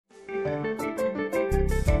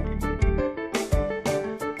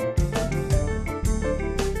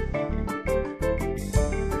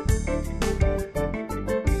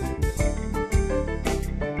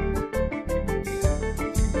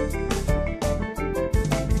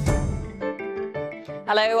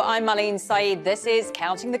Hello, I'm Marlene Saeed. This is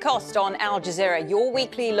Counting the Cost on Al Jazeera, your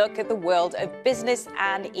weekly look at the world of business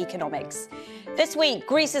and economics. This week,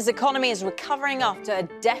 Greece's economy is recovering after a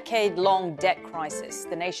decade-long debt crisis.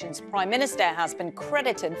 The nation's prime minister has been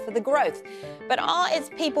credited for the growth. But are its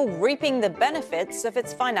people reaping the benefits of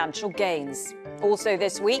its financial gains? Also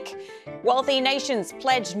this week, wealthy nations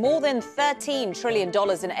pledged more than $13 trillion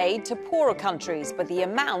in aid to poorer countries, but the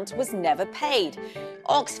amount was never paid.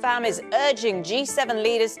 Oxfam is urging G7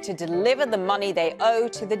 leaders to deliver the money they owe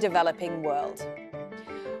to the developing world.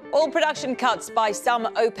 Oil production cuts by some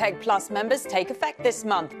OPEC Plus members take effect this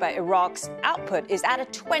month, but Iraq's output is at a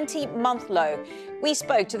 20-month low. We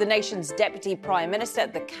spoke to the nation's deputy prime minister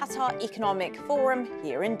at the Qatar Economic Forum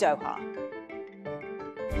here in Doha.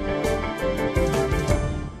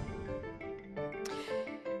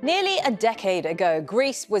 Nearly a decade ago,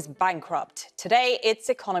 Greece was bankrupt. Today, its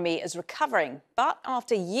economy is recovering. But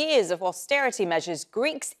after years of austerity measures,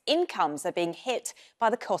 Greeks' incomes are being hit by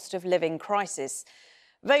the cost of living crisis.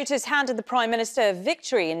 Voters handed the Prime Minister a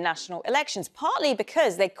victory in national elections, partly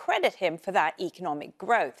because they credit him for that economic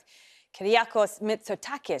growth. Kyriakos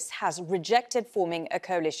Mitsotakis has rejected forming a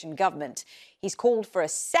coalition government. He's called for a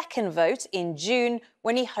second vote in June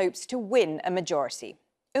when he hopes to win a majority.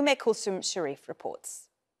 Kulsum Sharif reports.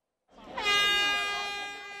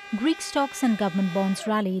 Greek stocks and government bonds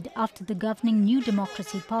rallied after the governing New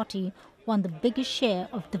Democracy Party won the biggest share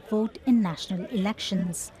of the vote in national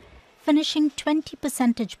elections, finishing 20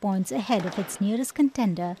 percentage points ahead of its nearest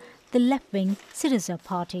contender, the left-wing Syriza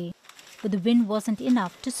party. But the win wasn't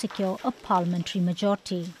enough to secure a parliamentary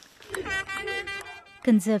majority.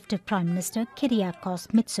 Conservative Prime Minister Kyriakos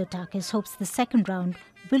Mitsotakis hopes the second round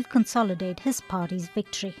will consolidate his party's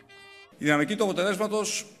victory.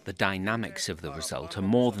 The dynamics of the result are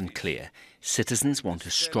more than clear. Citizens want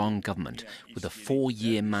a strong government with a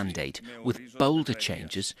 4-year mandate, with bolder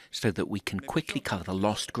changes so that we can quickly cover the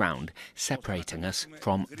lost ground separating us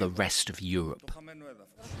from the rest of Europe.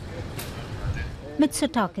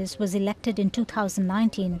 Mitsotakis was elected in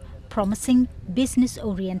 2019, promising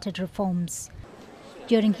business-oriented reforms.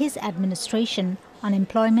 During his administration,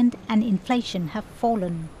 unemployment and inflation have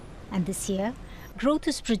fallen, and this year, growth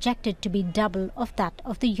is projected to be double of that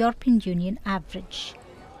of the European Union average.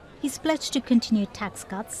 He's pledged to continue tax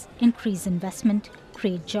cuts, increase investment,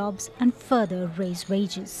 create jobs and further raise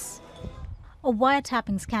wages. A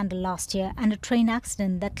wiretapping scandal last year and a train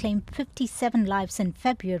accident that claimed 57 lives in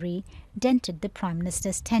February dented the Prime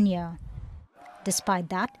Minister's tenure. Despite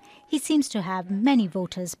that, he seems to have many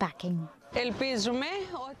voters backing.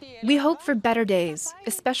 We hope for better days,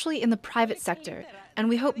 especially in the private sector, and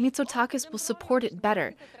we hope Mitsotakis will support it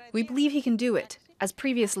better. We believe he can do it, as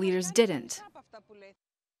previous leaders didn't.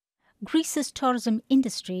 Greece's tourism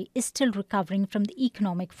industry is still recovering from the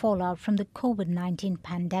economic fallout from the COVID-19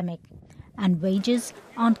 pandemic, and wages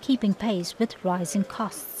aren't keeping pace with rising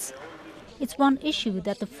costs. It's one issue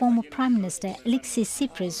that the former Prime Minister Alexis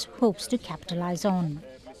Tsipras hopes to capitalize on.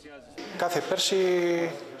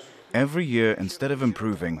 Every year, instead of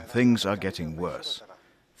improving, things are getting worse.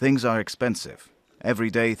 Things are expensive. Every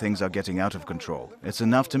day, things are getting out of control. It's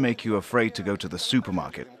enough to make you afraid to go to the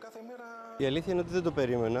supermarket.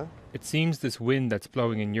 It seems this wind that's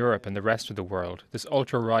blowing in Europe and the rest of the world, this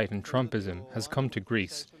ultra-right and Trumpism, has come to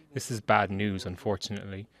Greece. This is bad news,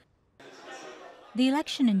 unfortunately. The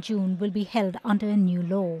election in June will be held under a new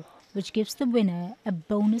law, which gives the winner a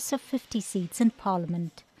bonus of 50 seats in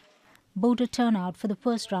Parliament. Voter turnout for the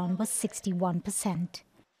first round was 61%.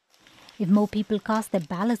 If more people cast their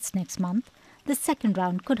ballots next month, the second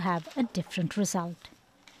round could have a different result.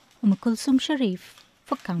 Kulsum Sharif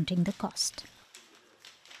for Counting the Cost.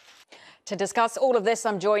 To discuss all of this,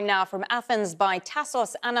 I'm joined now from Athens by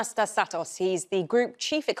Tassos Anastasatos. He's the Group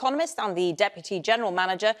Chief Economist and the Deputy General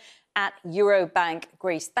Manager at Eurobank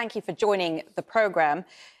Greece. Thank you for joining the programme.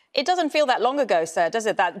 It doesn't feel that long ago, sir, does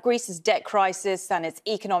it, that Greece's debt crisis and its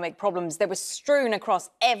economic problems, they were strewn across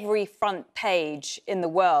every front page in the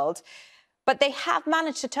world. But they have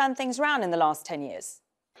managed to turn things around in the last 10 years.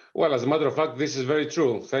 Well, as a matter of fact, this is very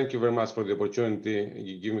true. Thank you very much for the opportunity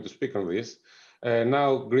you give me to speak on this.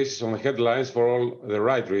 Now, Greece is on the headlines for all the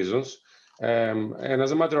right reasons. And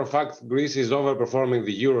as a matter of fact, Greece is overperforming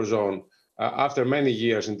the Eurozone after many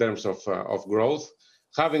years in terms of growth,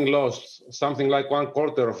 having lost something like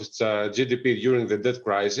 1/4 of its GDP during the debt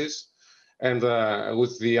crisis, and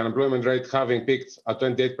with the unemployment rate having peaked at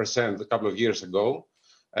 28% a couple of years ago.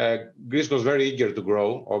 Greece was very eager to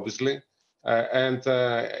grow, obviously, and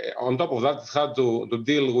on top of that, it had to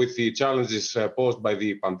deal with the challenges posed by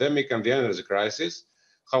the pandemic and the energy crisis.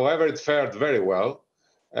 However, it fared very well.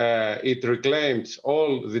 It reclaimed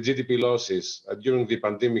all the GDP losses during the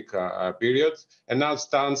pandemic period, and now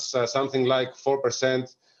stands something like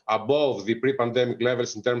 4% above the pre-pandemic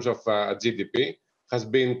levels in terms of GDP, has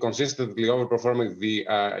been consistently overperforming the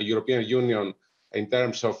European Union in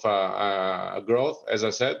terms of growth. As I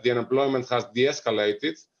said, the unemployment has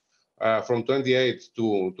de-escalated from 28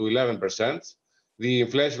 to 11%. The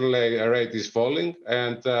inflation rate is falling,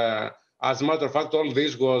 and as a matter of fact, all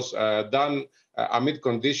this was done amid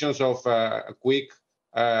conditions of a quick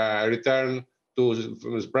return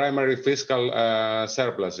to primary fiscal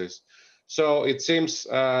surpluses. So it seems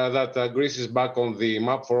that Greece is back on the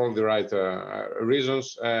map for all the right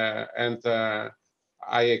reasons, and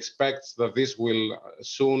I expect that this will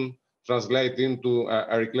soon translate into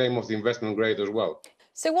a reclaim of the investment grade as well.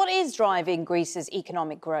 So what is driving Greece's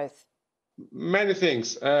economic growth? Many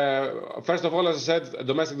things. First of all, as I said,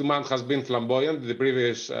 domestic demand has been flamboyant in the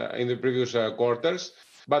previous quarters,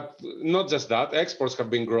 but not just that. Exports have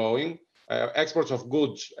been growing. Exports of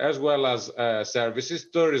goods as well as services.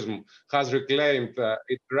 Tourism has reclaimed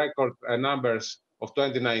its record numbers of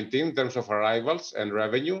 2019 in terms of arrivals and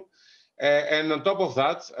revenue. And on top of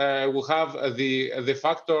that, we have the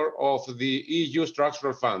factor of the EU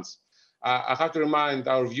structural funds. I have to remind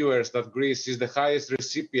our viewers that Greece is the highest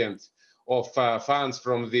recipient of funds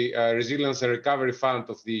from the Resilience and Recovery Fund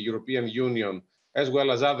of the European Union, as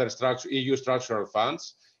well as other EU structural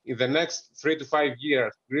funds. In the next 3 to 5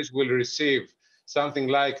 years, Greece will receive something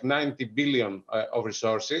like 90 billion of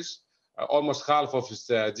resources, almost half of its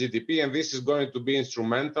GDP, and this is going to be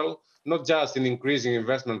instrumental, not just in increasing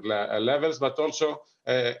investment levels, but also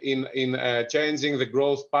in changing the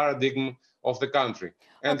growth paradigm of the country.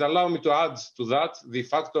 And allow me to add to that the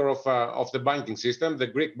factor of the banking system. The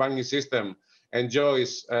Greek banking system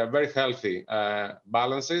enjoys very healthy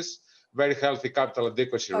balances, very healthy capital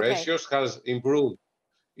adequacy ratios, has improved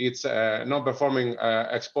its non-performing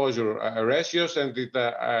exposure ratios, and it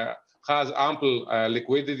has ample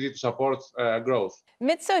liquidity to support growth.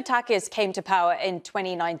 Mitsotakis came to power in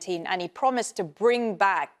 2019, and he promised to bring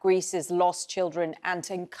back Greece's lost children and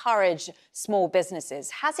to encourage small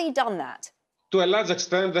businesses. Has he done that? To a large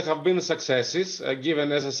extent, there have been successes,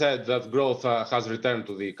 given, as I said, that growth has returned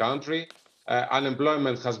to the country.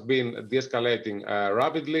 Unemployment has been de-escalating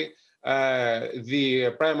rapidly.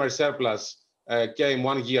 The primary surplus came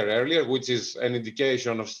 1 year earlier, which is an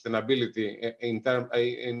indication of sustainability in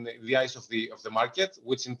the eyes of the market,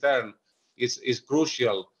 which in turn is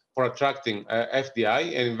crucial for attracting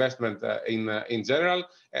FDI and investment in general,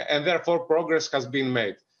 and therefore progress has been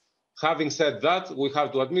made. Having said that, we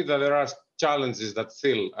have to admit that there are challenges that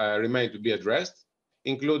still remain to be addressed,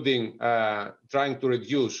 including trying to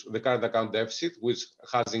reduce the current account deficit, which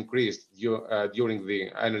has increased during the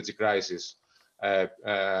energy crisis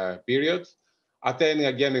period, attaining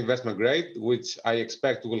again investment grade, which I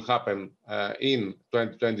expect will happen in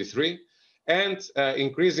 2023, and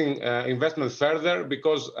increasing investment further,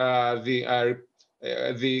 because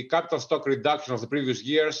the capital stock reduction of the previous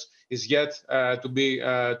years is yet to be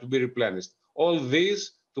replenished. All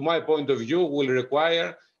these, to my point of view, will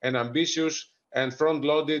require an ambitious and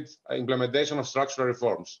front-loaded implementation of structural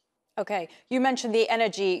reforms. Okay, you mentioned the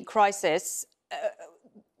energy crisis.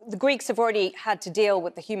 The Greeks have already had to deal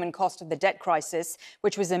with the human cost of the debt crisis,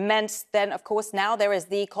 which was immense. Then, of course, now there is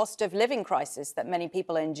the cost of living crisis that many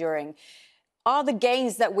people are enduring. Are the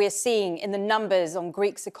gains that we're seeing in the numbers on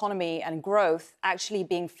Greece's economy and growth actually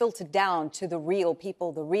being filtered down to the real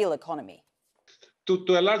people, the real economy?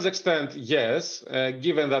 To a large extent, yes,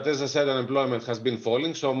 given that, as I said, unemployment has been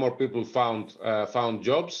falling, so more people found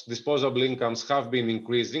jobs. Disposable incomes have been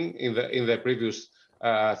increasing in the previous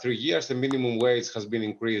 3 years. The minimum wage has been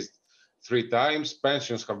increased 3 times.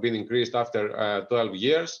 Pensions have been increased after 12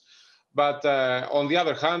 years. But on the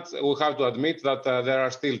other hand, we have to admit that there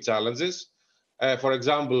are still challenges. For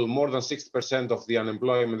example, more than 60% of the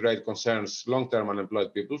unemployment rate concerns long-term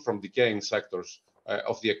unemployed people from decaying sectors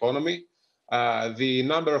of the economy. The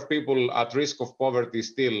number of people at risk of poverty is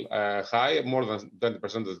still high, more than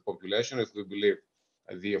 20% of the population, if we believe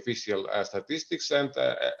the official statistics. And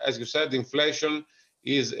as you said, inflation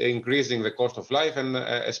is increasing the cost of life, and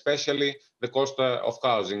especially the cost of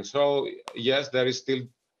housing. So, yes, there is still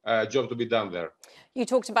a job to be done there. You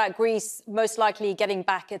talked about Greece most likely getting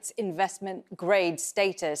back its investment grade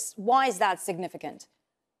status. Why is that significant?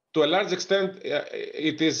 To a large extent,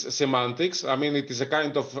 it is semantics. I mean, it is a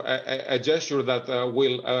kind of a gesture that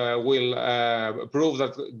will prove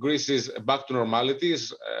that Greece is back to normality.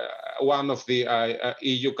 Is one of the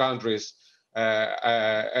EU countries,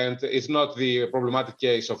 and it's not the problematic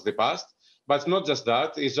case of the past. But not just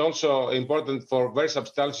that. It's also important for very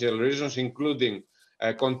substantial reasons, including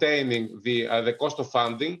containing the cost of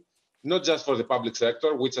funding, not just for the public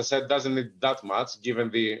sector, which I said doesn't need that much given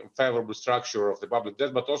the favorable structure of the public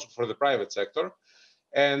debt, but also for the private sector.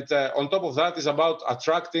 And on top of that is about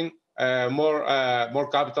attracting more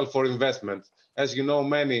capital for investment. As you know,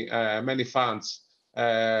 many funds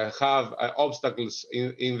have obstacles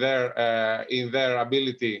in their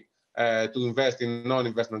ability to invest in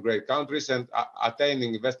non-investment grade countries, and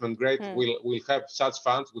attaining investment grade will help such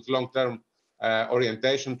funds with long-term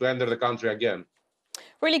orientation to enter the country again.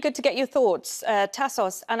 Really good to get your thoughts.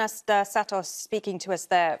 Tassos Anastasatos speaking to us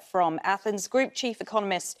there from Athens, Group Chief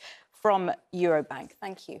Economist from Eurobank.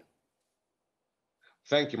 Thank you.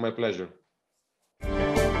 Thank you, my pleasure.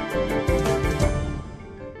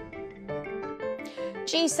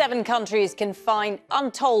 G7 countries can find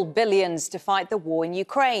untold billions to fight the war in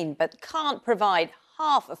Ukraine, but can't provide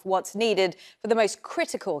half of what's needed for the most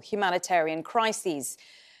critical humanitarian crises.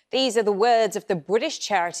 These are the words of the British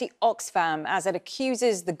charity Oxfam as it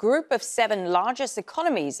accuses the group of 7 largest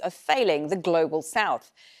economies of failing the global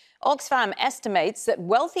south. Oxfam estimates that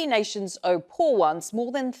wealthy nations owe poor ones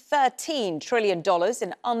more than $13 trillion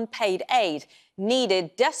in unpaid aid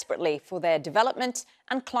needed desperately for their development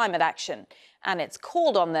and climate action, and it's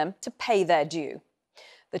called on them to pay their due.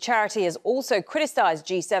 The charity has also criticised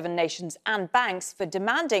G7 nations and banks for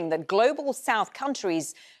demanding that global south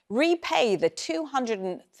countries repay the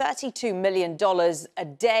 $232 million a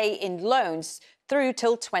day in loans through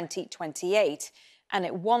till 2028, and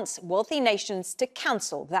it wants wealthy nations to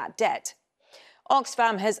cancel that debt.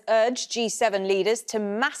 Oxfam has urged G7 leaders to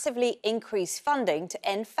massively increase funding to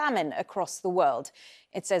end famine across the world.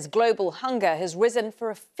 It says global hunger has risen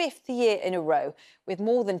for a 5th year in a row, with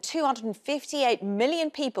more than 258 million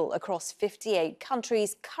people across 58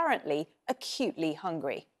 countries currently acutely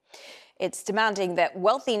hungry. It's demanding that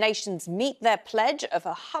wealthy nations meet their pledge of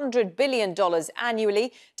 $100 billion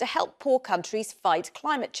annually to help poor countries fight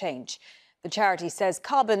climate change. The charity says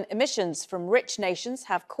carbon emissions from rich nations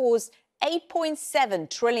have caused $8.7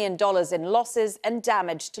 trillion in losses and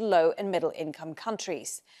damage to low and middle income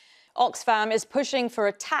countries. Oxfam is pushing for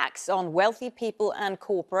a tax on wealthy people and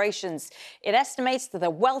corporations. It estimates that a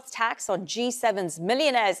wealth tax on G7's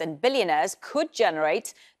millionaires and billionaires could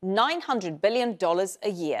generate $900 billion a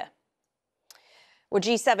year. Well,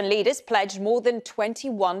 G7 leaders pledged more than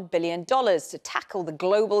 $21 billion to tackle the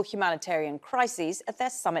global humanitarian crises at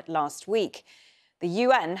their summit last week. The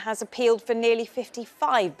UN has appealed for nearly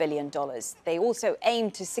 $55 billion. They also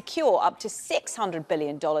aim to secure up to $600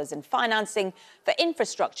 billion in financing for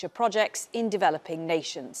infrastructure projects in developing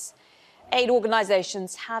nations. Aid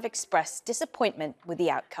organisations have expressed disappointment with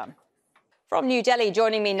the outcome. From New Delhi,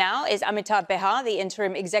 joining me now is Amitabh Behar, the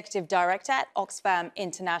Interim Executive Director at Oxfam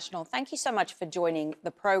International. Thank you so much for joining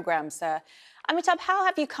the programme, sir. Amitabh, how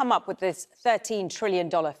have you come up with this $13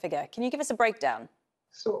 trillion figure? Can you give us a breakdown?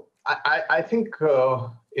 So I think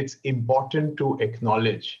it's important to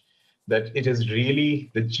acknowledge that it is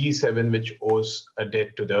really the G7 which owes a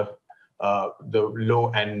debt to the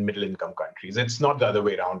low and middle income countries. It's not the other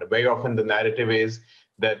way around. Very often the narrative is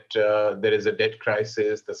that there is a debt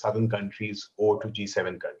crisis, the southern countries owe to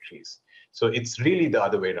G7 countries. So it's really the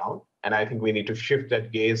other way around. And I think we need to shift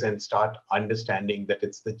that gaze and start understanding that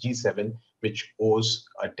it's the G7 which owes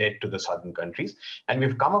a debt to the southern countries. And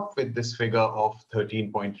we've come up with this figure of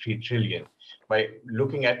 13.3 trillion by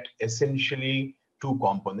looking at essentially 2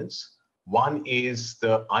 components. One is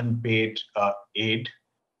the unpaid aid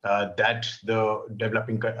that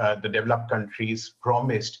the developed countries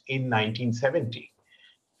promised in 1970.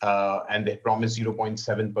 And they promised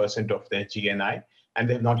 0.7% of their GNI, and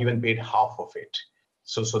they've not even paid half of it.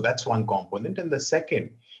 So that's one component. And the second,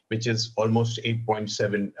 which is almost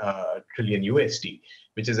 8.7 trillion USD,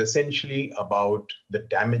 which is essentially about the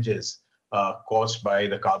damages caused by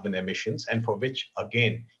the carbon emissions, and for which,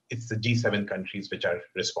 again, it's the G7 countries which are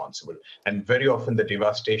responsible. And very often the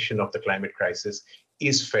devastation of the climate crisis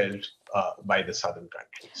is felt by the southern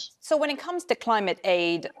countries. So when it comes to climate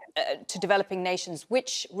aid to developing nations,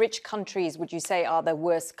 which rich countries would you say are the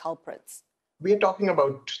worst culprits? We're talking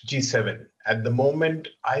about G7. At the moment,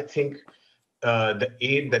 I think the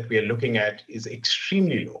aid that we are looking at is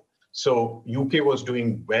extremely low. So UK was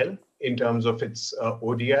doing well in terms of its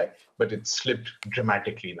ODI, but it slipped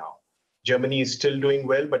dramatically now. Germany is still doing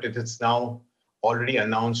well, but it is now already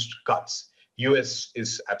announced cuts. US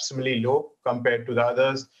is absolutely low compared to the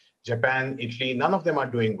others. Japan, Italy, none of them are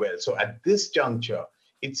doing well. So at this juncture,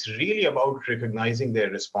 it's really about recognizing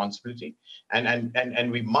their responsibility.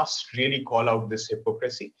 And we must really call out this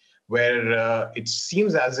hypocrisy where it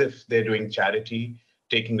seems as if they're doing charity,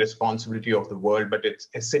 taking responsibility of the world, but it's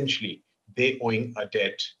essentially they owing a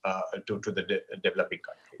debt to the developing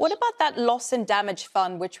countries. What about that loss and damage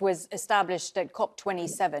fund, which was established at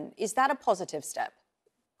COP27? Is that a positive step?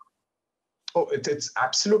 Oh, it's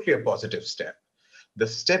absolutely a positive step. The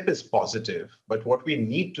step is positive, but what we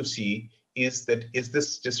need to see is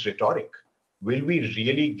this just rhetoric? Will we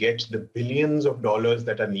really get the billions of dollars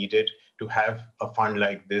that are needed to have a fund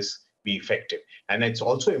like this be effective? And it's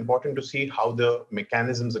also important to see how the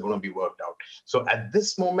mechanisms are going to be worked out. So at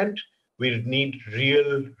this moment, we need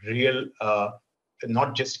real,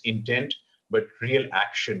 not just intent, but real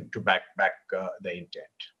action to back the intent.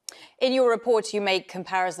 In your report, you make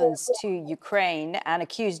comparisons to Ukraine and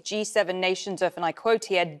accuse G7 nations of, and I quote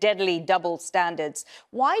here, deadly double standards.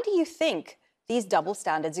 Why do you think these double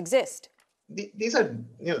standards exist? These are,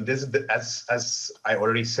 as I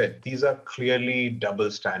already said, these are clearly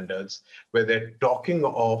double standards where they're talking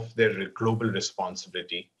of their global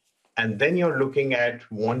responsibility. And then you're looking at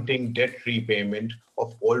wanting debt repayment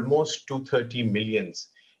of almost 230 millions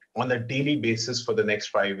on a daily basis for the next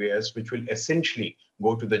 5 years, which will essentially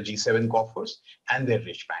go to the G7 coffers and their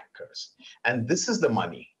rich bankers. And this is the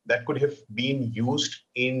money that could have been used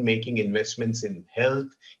in making investments in health,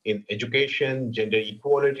 in education, gender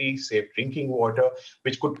equality, safe drinking water,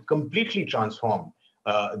 which could completely transform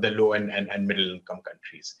the low and middle income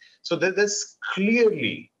countries. So there's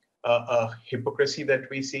clearly a hypocrisy that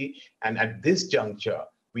we see. And at this juncture,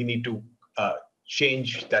 we need to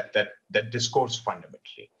change that discourse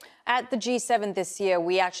fundamentally. At the G7 this year,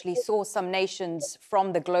 we actually saw some nations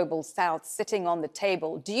from the global south sitting on the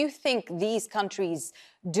table. Do you think these countries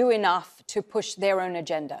do enough to push their own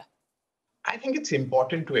agenda? I think it's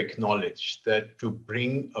important to acknowledge that to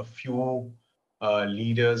bring a few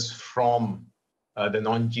leaders from the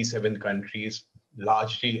non-G7 countries,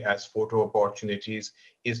 largely as photo opportunities,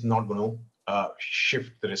 is not going to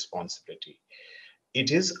shift the responsibility.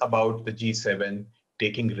 It is about the G7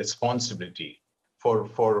 taking responsibility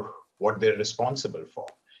for what they're responsible for.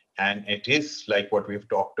 And it is like what we've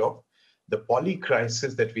talked of, the poly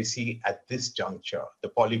crisis that we see at this juncture, the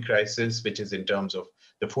poly crisis, which is in terms of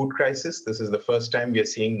the food crisis. This is the first time we are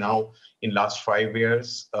seeing now in last 5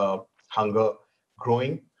 years, hunger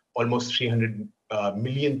growing. Almost 300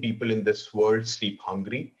 million people in this world sleep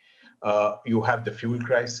hungry. You have the fuel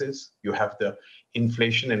crisis, you have the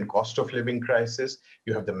inflation and cost of living crisis,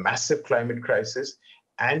 you have the massive climate crisis,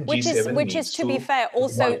 and which is to be fair,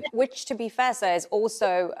 sir, is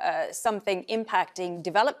also something impacting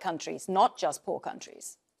developed countries, not just poor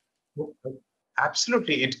countries.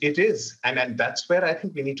 Absolutely, it is, and that's where I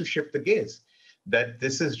think we need to shift the gaze. That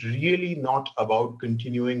this is really not about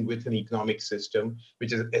continuing with an economic system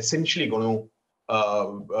which is essentially going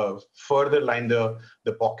to further line the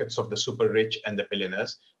pockets of the super rich and the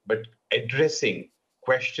billionaires, but addressing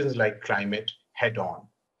questions like climate head on.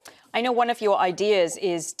 I know one of your ideas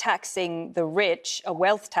is taxing the rich, a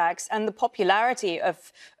wealth tax, and the popularity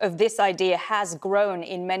of this idea has grown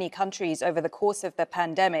in many countries over the course of the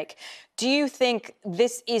pandemic. Do you think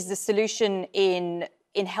this is the solution in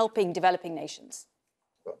helping developing nations?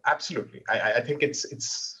 Absolutely. I think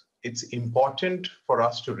it's important for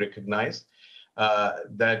us to recognize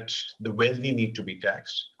that the wealthy need to be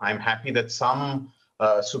taxed. I'm happy that some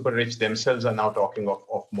super rich themselves are now talking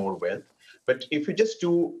of more wealth. But if you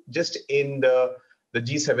just in the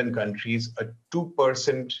G7 countries, a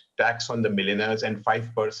 2% tax on the millionaires and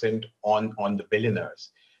 5% on the billionaires,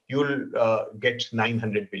 you'll get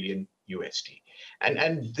 900 billion USD.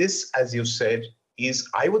 And this, as you said, is,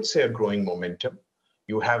 I would say, a growing momentum.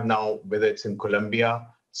 You have now, whether it's in Colombia,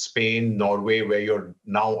 Spain, Norway, where you're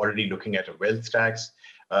now already looking at a wealth tax.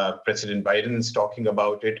 President Biden is talking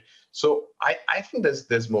about it. So I think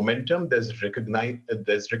there's momentum, there's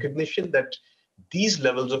recognition that these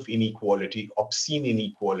levels of inequality, obscene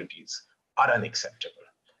inequalities, are unacceptable.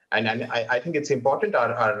 And I think it's important,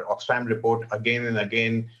 our Oxfam report again and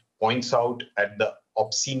again points out at the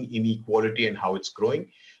obscene inequality and how it's growing.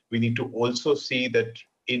 We need to also see that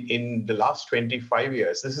in the last 25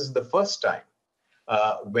 years, this is the first time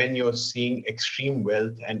when you're seeing extreme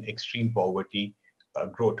wealth and extreme poverty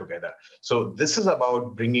grow together. So this is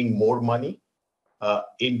about bringing more money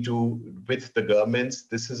with the governments.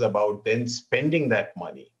 This is about then spending that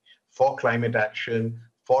money for climate action,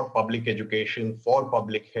 for public education, for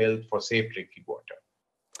public health, for safe drinking water.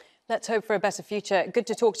 Let's hope for a better future. Good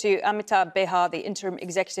to talk to you, Amitabh Behar, the Interim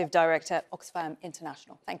Executive Director at Oxfam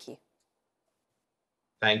International. Thank you.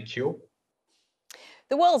 Thank you.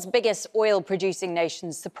 The world's biggest oil-producing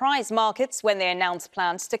nations surprised markets when they announced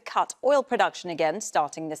plans to cut oil production again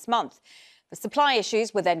starting this month. The supply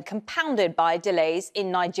issues were then compounded by delays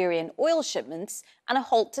in Nigerian oil shipments and a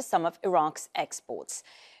halt to some of Iraq's exports.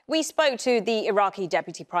 We spoke to the Iraqi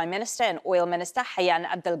Deputy Prime Minister and Oil Minister Hayyan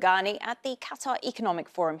Abdelghani at the Qatar Economic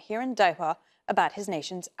Forum here in Doha about his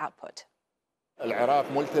nation's output.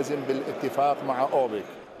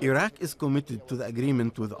 Iraq is committed to the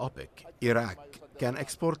agreement with OPEC. Iraq can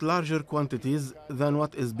export larger quantities than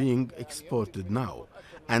what is being exported now,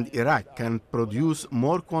 and Iraq can produce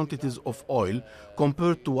more quantities of oil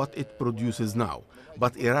compared to what it produces now.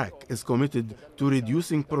 But Iraq is committed to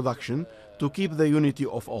reducing production to keep the unity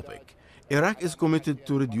of OPEC. Iraq is committed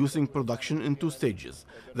to reducing production in 2 stages,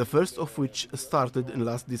 the first of which started in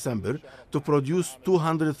last December to produce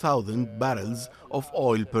 200,000 barrels of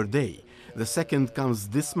oil per day. The second comes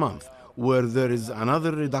this month, where there is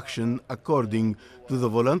another reduction according to the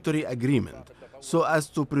voluntary agreement, so as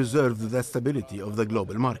to preserve the stability of the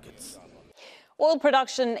global markets. Oil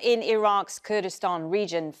production in Iraq's Kurdistan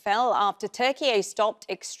region fell after Turkey stopped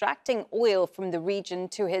extracting oil from the region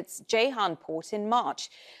to its Ceyhan port in March.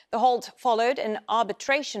 The halt followed an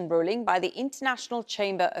arbitration ruling by the International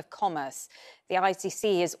Chamber of Commerce. The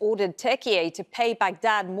ICC has ordered Turkey to pay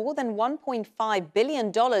Baghdad more than $1.5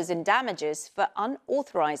 billion in damages for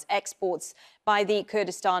unauthorized exports by the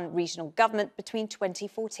Kurdistan regional government between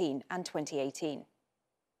 2014 and 2018.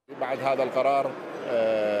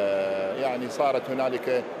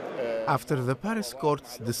 After the Paris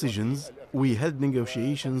court's decisions, we held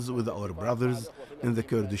negotiations with our brothers in the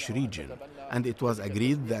Kurdish region, and it was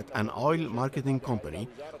agreed that an oil marketing company,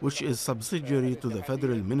 which is subsidiary to the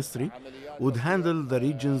federal ministry, would handle the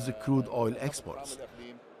region's crude oil exports.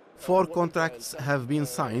 4 contracts have been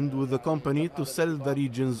signed with the company to sell the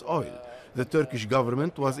region's oil. The Turkish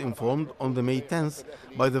government was informed on the May 10th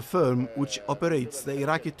by the firm which operates the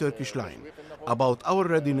Iraqi-Turkish line about our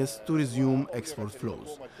readiness to resume export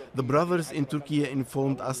flows. The brothers in Turkey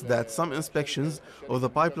informed us that some inspections of the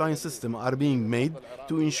pipeline system are being made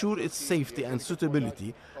to ensure its safety and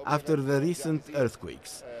suitability after the recent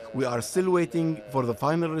earthquakes. We are still waiting for the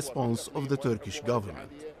final response of the Turkish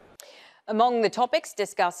government. Among the topics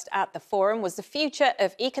discussed at the forum was the future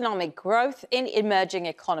of economic growth in emerging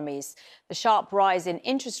economies. The sharp rise in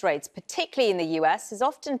interest rates, particularly in the US, has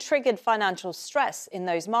often triggered financial stress in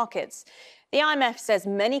those markets. The IMF says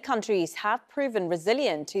many countries have proven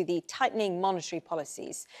resilient to the tightening monetary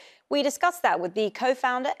policies. We discussed that with the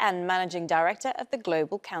co-founder and managing director of the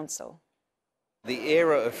Global Council. The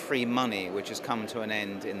era of free money, which has come to an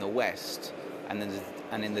end in the West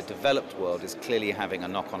and in the developed world, is clearly having a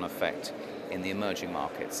knock-on effect in the emerging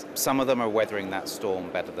markets. Some of them are weathering that storm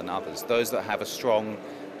better than others. Those that have a strong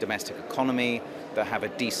domestic economy, that have a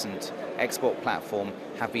decent export platform,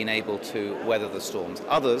 have been able to weather the storms.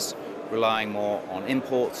 Others, relying more on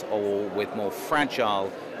imports or with more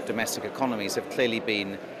fragile domestic economies, have clearly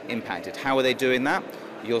been impacted. How are they doing that?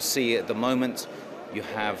 You'll see at the moment you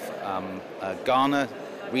have Ghana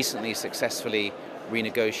recently successfully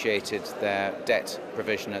renegotiated their debt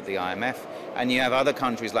provision at the IMF, and you have other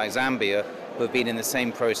countries like Zambia who have been in the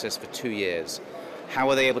same process for 2 years. How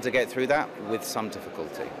are they able to get through that? With some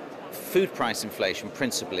difficulty. Food price inflation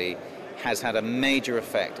principally has had a major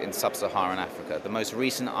effect in sub-Saharan Africa. The most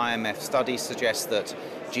recent IMF study suggests that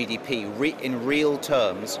GDP in real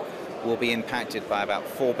terms will be impacted by about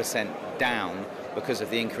 4% down because of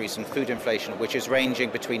the increase in food inflation, which is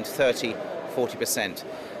ranging between 30–40%.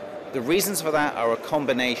 The reasons for that are a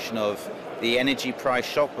combination of the energy price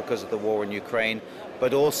shock because of the war in Ukraine,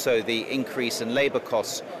 but also the increase in labor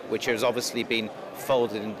costs, which has obviously been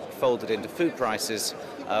folded into food prices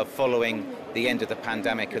following the end of the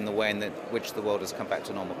pandemic and the way in which the world has come back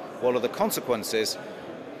to normal. What are the consequences?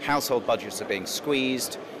 Household budgets are being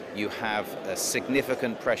squeezed, you have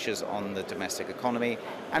significant pressures on the domestic economy,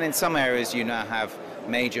 and in some areas you now have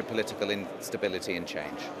major political instability and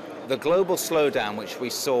change. The global slowdown which we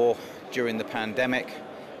saw during the pandemic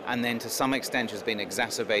and then to some extent has been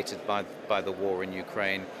exacerbated by the war in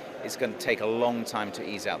Ukraine is going to take a long time to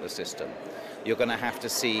ease out the system. You're going to have to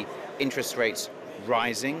see interest rates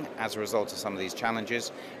rising as a result of some of these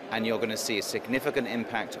challenges, and you're going to see a significant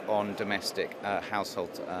impact on domestic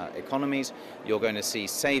household economies. You're going to see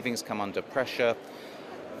savings come under pressure.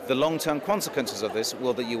 The long-term consequences of this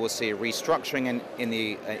will that you will see a restructuring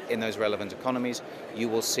in those relevant economies. You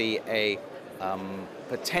will see a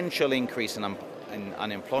potential increase in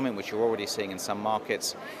unemployment, which you're already seeing in some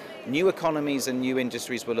markets. New economies and new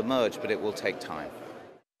industries will emerge, but it will take time.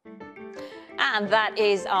 And that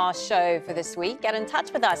is our show for this week. Get in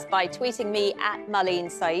touch with us by tweeting me at Marlene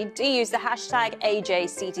Saeed. Do use the hashtag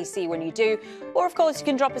AJCTC when you do. Or, of course, you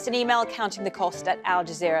can drop us an email.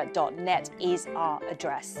 Countingthecost@aljazeera.net is our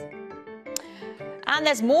address. And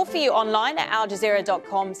there's more for you online at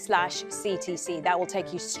aljazeera.com/CTC. That will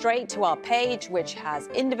take you straight to our page, which has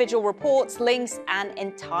individual reports, links, and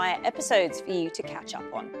entire episodes for you to catch up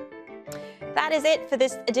on. That is it for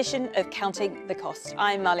this edition of Counting the Cost.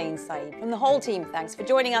 I'm Marlene Saeed. From the whole team, thanks for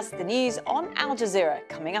joining us. The news on Al Jazeera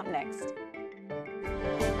coming up next.